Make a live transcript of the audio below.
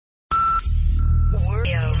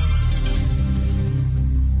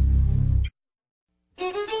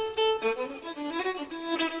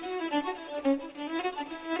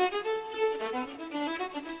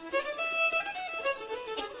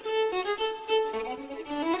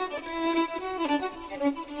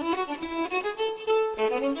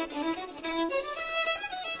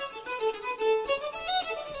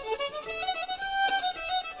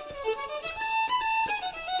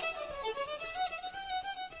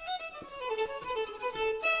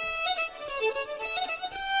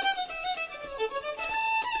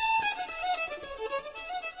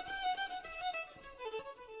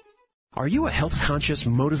Are you a health-conscious,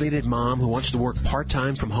 motivated mom who wants to work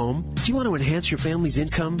part-time from home? Do you want to enhance your family's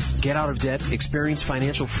income, get out of debt, experience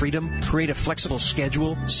financial freedom, create a flexible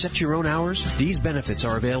schedule, set your own hours? These benefits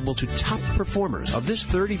are available to top performers of this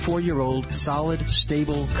 34-year-old, solid,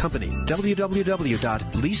 stable company.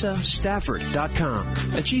 www.lisastafford.com.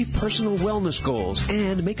 Achieve personal wellness goals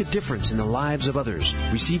and make a difference in the lives of others.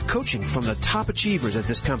 Receive coaching from the top achievers at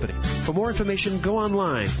this company. For more information, go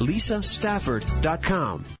online,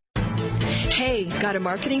 lisastafford.com. Hey, got a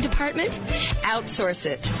marketing department? Outsource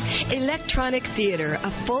it. Electronic Theater, a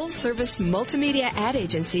full-service multimedia ad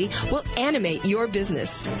agency, will animate your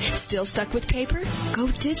business. Still stuck with paper? Go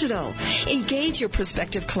digital. Engage your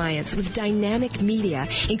prospective clients with dynamic media,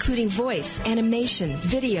 including voice, animation,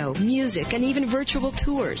 video, music, and even virtual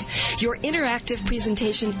tours. Your interactive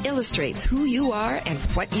presentation illustrates who you are and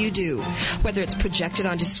what you do. Whether it's projected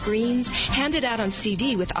onto screens, handed out on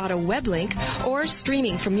CD with auto web link, or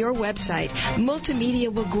streaming from your website,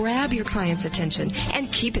 multimedia will grab your client's attention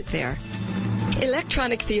and keep it there.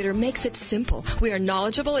 Electronic Theater makes it simple. We are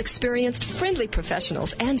knowledgeable, experienced, friendly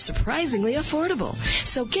professionals and surprisingly affordable.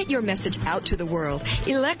 So get your message out to the world.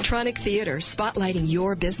 Electronic Theater, spotlighting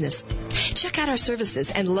your business. Check out our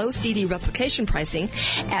services and low CD replication pricing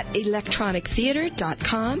at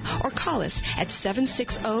electronictheater.com or call us at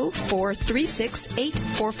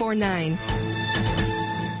 760-436-8449.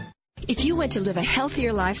 If you want to live a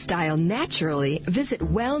healthier lifestyle naturally, visit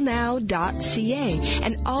wellnow.ca,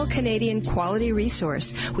 an all-Canadian quality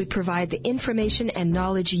resource. We provide the information and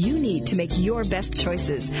knowledge you need to make your best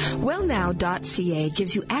choices. Wellnow.ca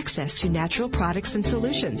gives you access to natural products and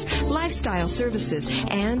solutions, lifestyle services,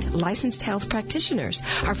 and licensed health practitioners.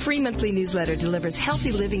 Our free monthly newsletter delivers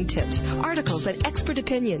healthy living tips, articles, and expert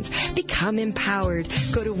opinions. Become empowered.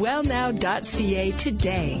 Go to wellnow.ca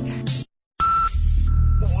today.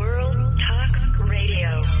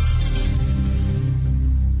 Radio.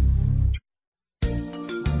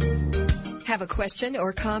 Have a question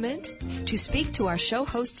or comment? To speak to our show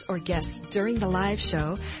hosts or guests during the live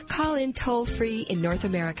show, call in toll-free in North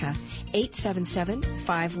America,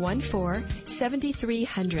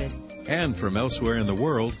 877-514-7300. And from elsewhere in the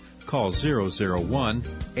world, call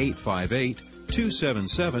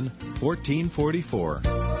 001-858-277-1444.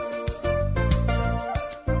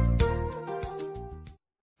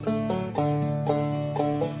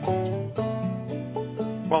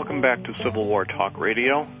 Welcome back to Civil War Talk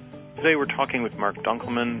Radio. Today we're talking with Mark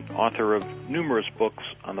Dunkelman, author of numerous books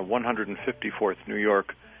on the 154th New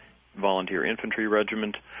York Volunteer Infantry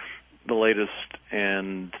Regiment. The latest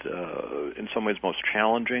and in some ways most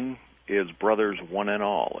challenging is Brothers One and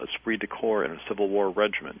All, Esprit de Corps in a Civil War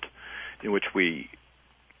Regiment, in which we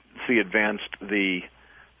see advanced the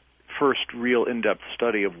first real in-depth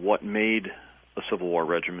study of what made a Civil War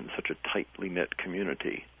regiment such a tightly knit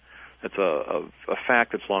community. That's a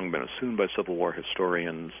fact that's long been assumed by Civil War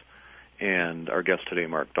historians, and our guest today,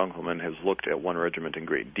 Mark Dunkelman, has looked at one regiment in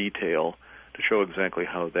great detail to show exactly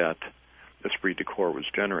how that esprit de corps was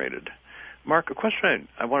generated. Mark, a question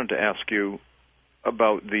I wanted to ask you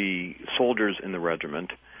about the soldiers in the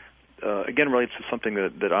regiment, again, relates to something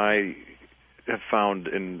that I have found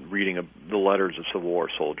in reading the letters of Civil War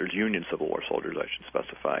soldiers, Union Civil War soldiers, I should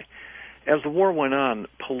specify. As the war went on,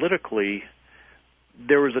 politically,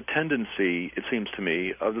 there was a tendency, it seems to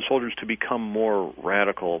me, of the soldiers to become more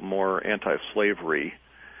radical, more anti-slavery,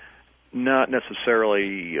 not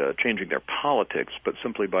necessarily changing their politics, but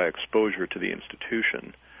simply by exposure to the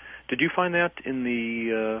institution. Did you find that in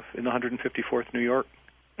the 154th New York?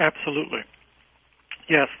 Absolutely.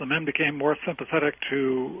 Yes, the men became more sympathetic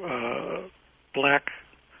to black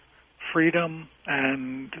freedom,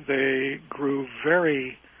 and they grew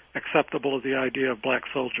very acceptable to the idea of black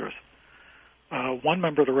soldiers. One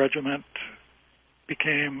member of the regiment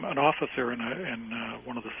became an officer in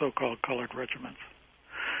one of the so-called colored regiments.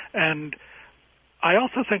 And I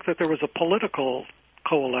also think that there was a political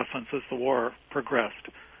coalescence as the war progressed.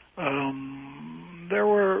 There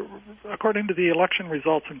were, according to the election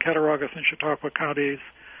results in Cattaraugus and Chautauqua counties,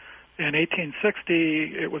 in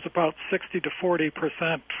 1860, it was about 60 to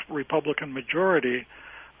 40% Republican majority.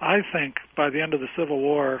 I think by the end of the Civil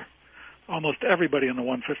War, almost everybody in the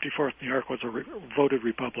 154th New York was voted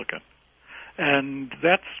Republican. And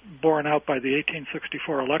that's borne out by the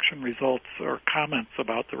 1864 election results or comments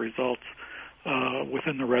about the results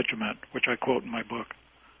within the regiment, which I quote in my book.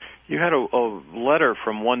 You had a letter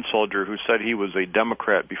from one soldier who said he was a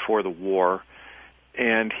Democrat before the war,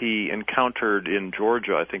 and he encountered in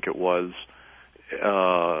Georgia, I think it was,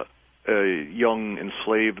 a young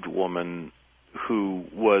enslaved woman who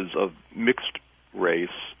was of mixed race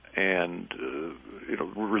and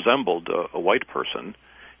resembled a white person,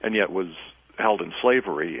 and yet was held in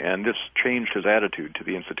slavery, and this changed his attitude to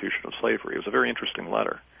the institution of slavery. It was a very interesting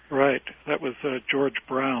letter. Right. That was George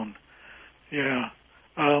Brown. Yeah.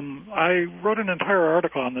 I wrote an entire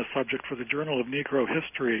article on this subject for the Journal of Negro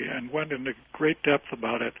History and went into great depth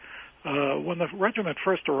about it. When the regiment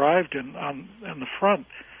first arrived in the front,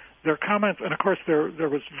 their comments, and of course there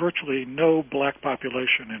was virtually no black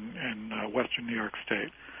population in western New York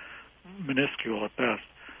State, minuscule at best.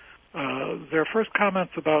 Their first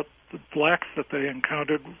comments about the blacks that they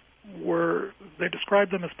encountered were, they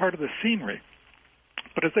described them as part of the scenery.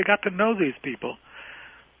 But as they got to know these people,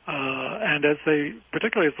 and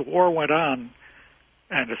particularly as the war went on,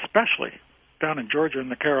 and especially down in Georgia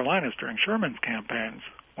and the Carolinas during Sherman's campaigns,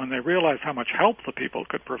 when they realized how much help the people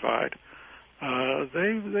could provide,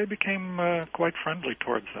 they became quite friendly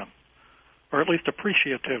towards them, or at least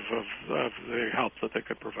appreciative of the help that they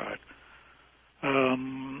could provide.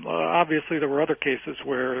 Obviously, there were other cases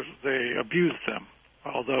where they abused them,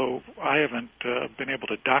 although I haven't been able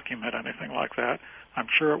to document anything like that. I'm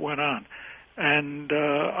sure it went on. And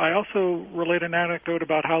I also relate an anecdote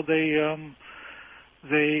about how they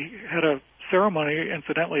had a ceremony.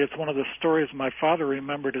 Incidentally, it's one of the stories my father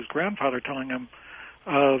remembered his grandfather telling him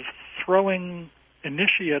of throwing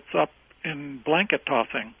initiates up in blanket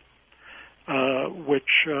tossing,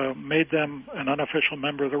 which made them an unofficial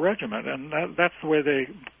member of the regiment. And that's the way they,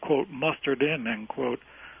 quote, mustered in, end quote,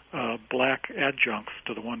 black adjuncts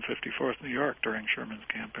to the 154th New York during Sherman's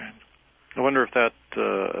campaigns. I wonder if that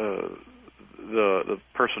the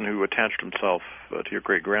person who attached himself to your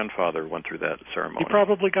great-grandfather went through that ceremony. He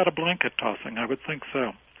probably got a blanket tossing, I would think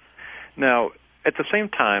so. Now, at the same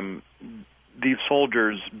time, these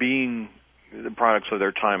soldiers, being the products of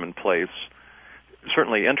their time and place,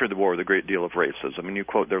 certainly entered the war with a great deal of racism. I mean, you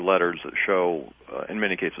quote their letters that show, in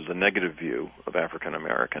many cases, a negative view of African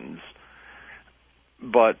Americans.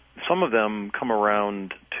 But some of them come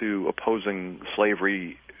around to opposing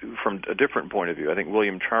slavery from a different point of view. I think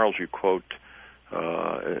William Charles, you quote,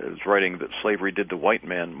 is writing that slavery did the white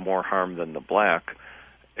man more harm than the black.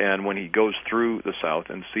 And when he goes through the South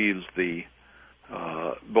and sees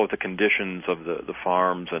both the conditions of the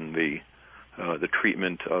farms and the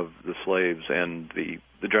treatment of the slaves and the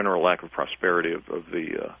general lack of prosperity of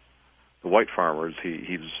the white farmers,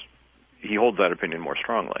 he holds that opinion more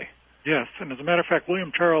strongly. Yes, and as a matter of fact,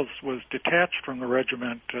 William Charles was detached from the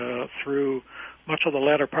regiment through much of the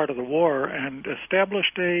latter part of the war and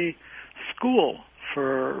established a school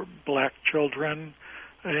for black children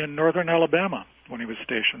in northern Alabama when he was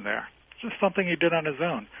stationed there. It's just something he did on his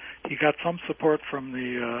own. He got some support from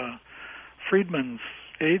the Freedmen's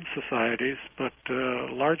Aid Societies, but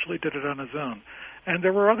largely did it on his own. And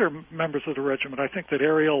there were other members of the regiment. I think that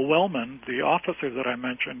Ariel Wellman, the officer that I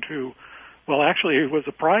mentioned, who, well, actually he was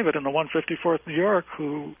a private in the 154th New York,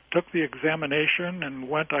 who took the examination and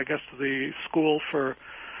went, I guess, to the school for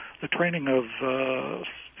the training of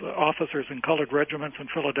officers in colored regiments in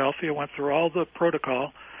Philadelphia, went through all the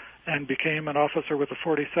protocol, and became an officer with the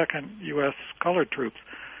 42nd U.S. Colored Troops.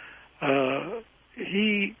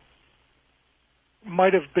 He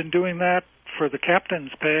might have been doing that for the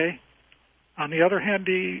captain's pay. On the other hand,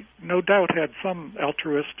 he no doubt had some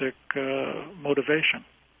altruistic motivation.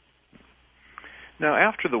 Now,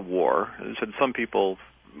 after the war, as I said, some people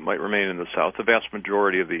might remain in the South. The vast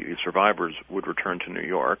majority of the survivors would return to New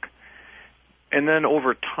York. And then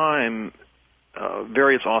over time,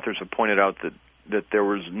 various authors have pointed out that there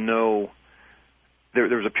was there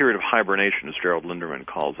was a period of hibernation, as Gerald Linderman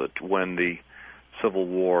calls it, when the Civil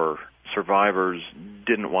War survivors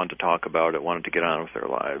didn't want to talk about it, wanted to get on with their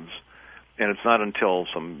lives. And it's not until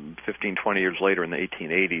some 15, 20 years later in the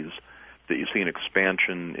 1880s that you see an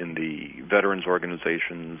expansion in the veterans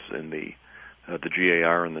organizations, in the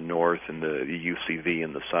GAR in the North, and the UCV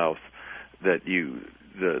in the South, that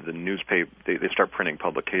the newspaper, they start printing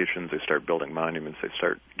publications, they start building monuments, they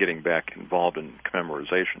start getting back involved in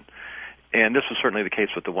commemorization. And this was certainly the case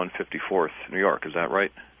with the 154th New York, is that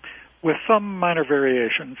right? With some minor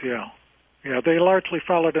variations, yeah. Yeah, they largely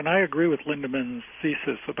followed, and I agree with Lindeman's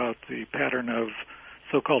thesis about the pattern of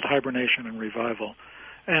so-called hibernation and revival.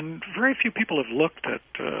 And very few people have looked at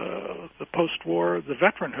the post-war, the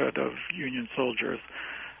veteranhood of Union soldiers.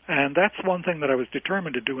 And that's one thing that I was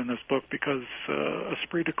determined to do in this book, because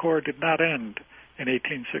Esprit de Corps did not end in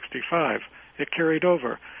 1865. It carried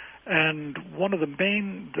over. And one of the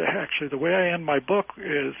main, actually the way I end my book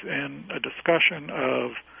is in a discussion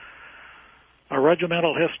of a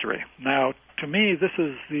regimental history. Now, to me, this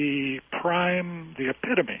is the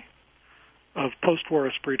epitome of post-war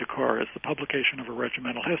esprit de corps, is the publication of a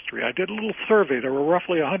regimental history. I did a little survey. There were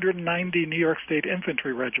roughly 190 New York State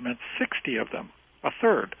infantry regiments, 60 of them a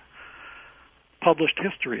third, published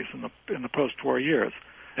histories in the post-war years.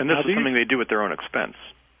 And this is something they do at their own expense.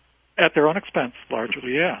 At their own expense,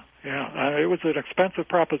 largely, yeah. It was an expensive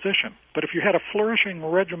proposition. But if you had a flourishing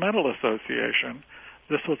regimental association,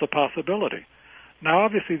 this was a possibility. Now,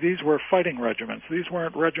 obviously, these were fighting regiments. These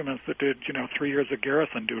weren't regiments that did, 3 years of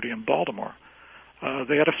garrison duty in Baltimore.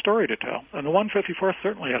 They had a story to tell, and the 154th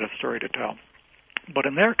certainly had a story to tell. But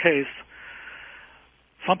in their case,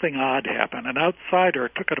 something odd happened. An outsider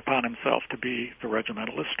took it upon himself to be the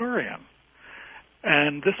regimental historian.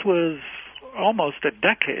 And this was almost a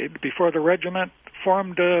decade before the regiment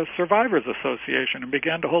formed a survivors association and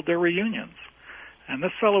began to hold their reunions. And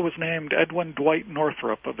this fellow was named Edwin Dwight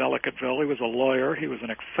Northrup of Ellicottville. He was a lawyer. He was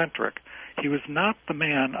an eccentric. He was not the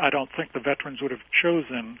man I don't think the veterans would have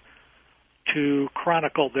chosen to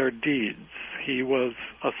chronicle their deeds. He was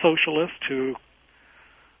a socialist who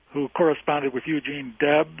corresponded with Eugene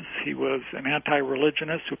Debs. He was an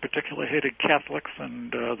anti-religionist who particularly hated Catholics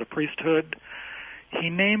and the priesthood.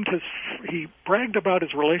 He bragged about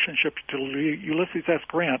his relationship to Ulysses S.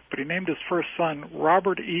 Grant, but he named his first son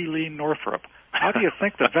Robert E. Lee Northrup. How do you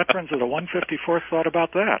think the veterans of the 154th thought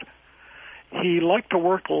about that? He liked to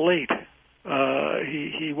work late.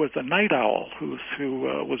 He was a night owl who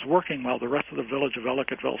was working while the rest of the village of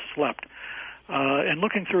Ellicottville slept. And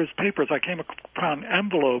looking through his papers, I came upon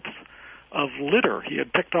envelopes of litter he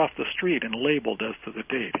had picked off the street and labeled as to the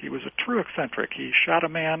date. He was a true eccentric. He shot a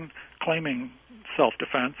man claiming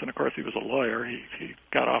self-defense, and of course he was a lawyer. He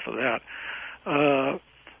got off of that.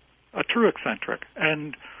 A true eccentric.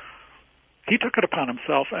 And he took it upon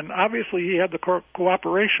himself, and obviously he had the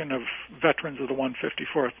cooperation of veterans of the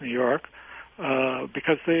 154th New York,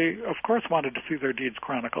 because they, of course, wanted to see their deeds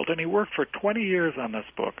chronicled. And he worked for 20 years on this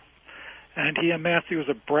book. And he was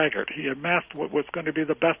a braggart. He amassed what was going to be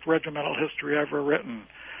the best regimental history ever written,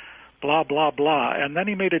 blah, blah, blah. And then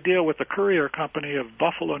he made a deal with the Courier Company of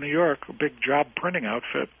Buffalo, New York, a big job printing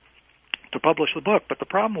outfit, to publish the book. But the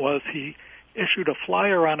problem was he issued a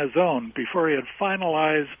flyer on his own before he had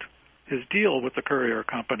finalized his deal with the Courier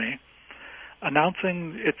Company,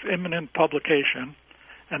 announcing its imminent publication.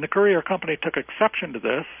 And the Courier Company took exception to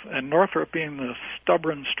this, and Northrop, being the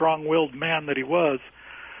stubborn, strong-willed man that he was,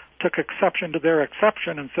 took exception to their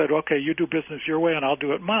exception and said, okay, you do business your way and I'll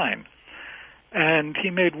do it mine. And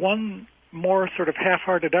he made one more sort of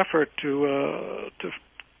half-hearted effort to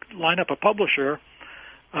line up a publisher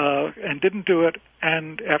and didn't do it.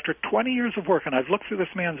 And after 20 years of work, and I've looked through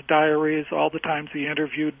this man's diaries, all the times he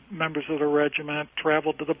interviewed members of the regiment,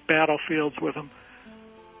 traveled to the battlefields with them,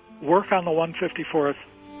 work on the 154th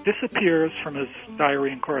disappears from his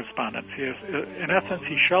diary and correspondence. In essence,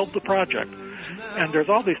 he shelved the project. And there's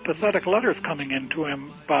all these pathetic letters coming in to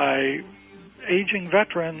him by aging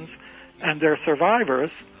veterans and their survivors,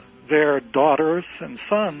 their daughters and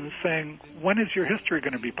sons, saying, when is your history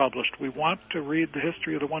going to be published? We want to read the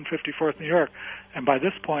history of the 154th New York. And by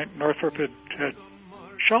this point, Northrop had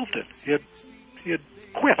shelved it. He had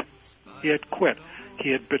quit. He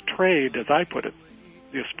had betrayed, as I put it,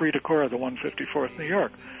 the esprit de corps of the 154th New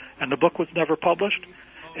York. And the book was never published.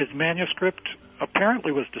 His manuscript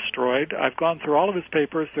apparently was destroyed. I've gone through all of his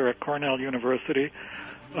papers. They're at Cornell University.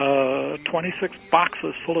 26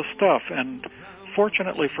 boxes full of stuff. And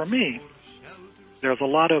fortunately for me, there's a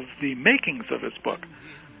lot of the makings of his book.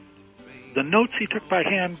 The notes he took by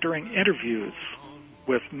hand during interviews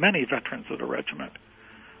with many veterans of the regiment.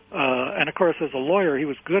 And of course, as a lawyer, he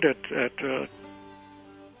was good at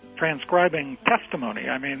transcribing testimony.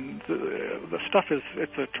 I mean, the stuff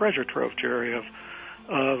it's a treasure trove, Jerry,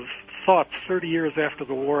 of thoughts 30 years after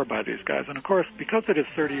the war by these guys. And of course, because it is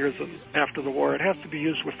 30 years after the war, it has to be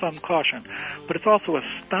used with some caution. But it's also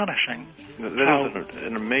astonishing. That is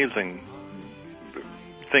an amazing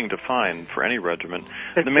thing to find for any regiment.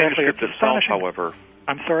 Exactly. The manuscript itself, however...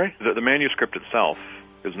 I'm sorry? The manuscript itself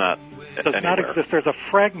is not does not exist. There's a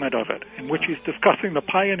fragment of it in which he's discussing the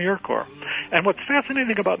Pioneer Corps. And what's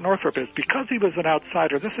fascinating about Northrop is because he was an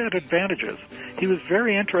outsider, this had advantages. He was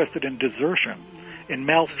very interested in desertion, in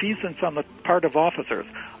malfeasance on the part of officers,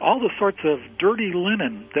 all the sorts of dirty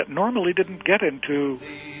linen that normally didn't get into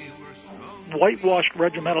whitewashed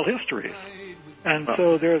regimental histories. And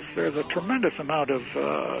so there's a tremendous amount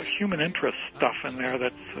of human interest stuff in there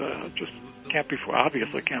that's just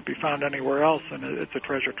obviously can't be found anywhere else, and it's a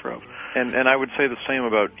treasure trove. And I would say the same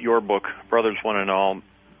about your book, Brothers One and All,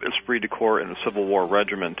 Esprit de Corps in the Civil War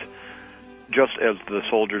Regiment. Just as the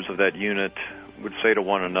soldiers of that unit would say to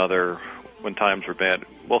one another when times were bad,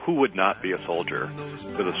 well, who would not be a soldier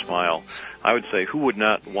with a smile? I would say, who would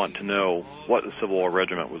not want to know what the Civil War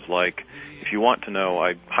Regiment was like? If you want to know,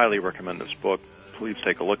 I highly recommend this book. please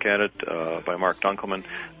take a look at it, by Mark Dunkelman.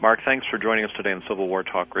 Mark, thanks for joining us today on Civil War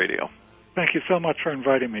Talk Radio. Thank you so much for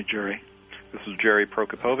inviting me, Jerry. This is Jerry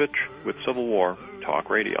Prokopowicz with Civil War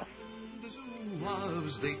Talk Radio.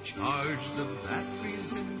 They charged the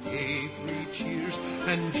batteries and gave three cheers,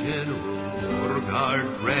 and General Beauregard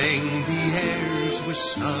rang the airs with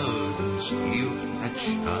Southern steel at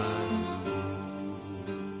Shiloh.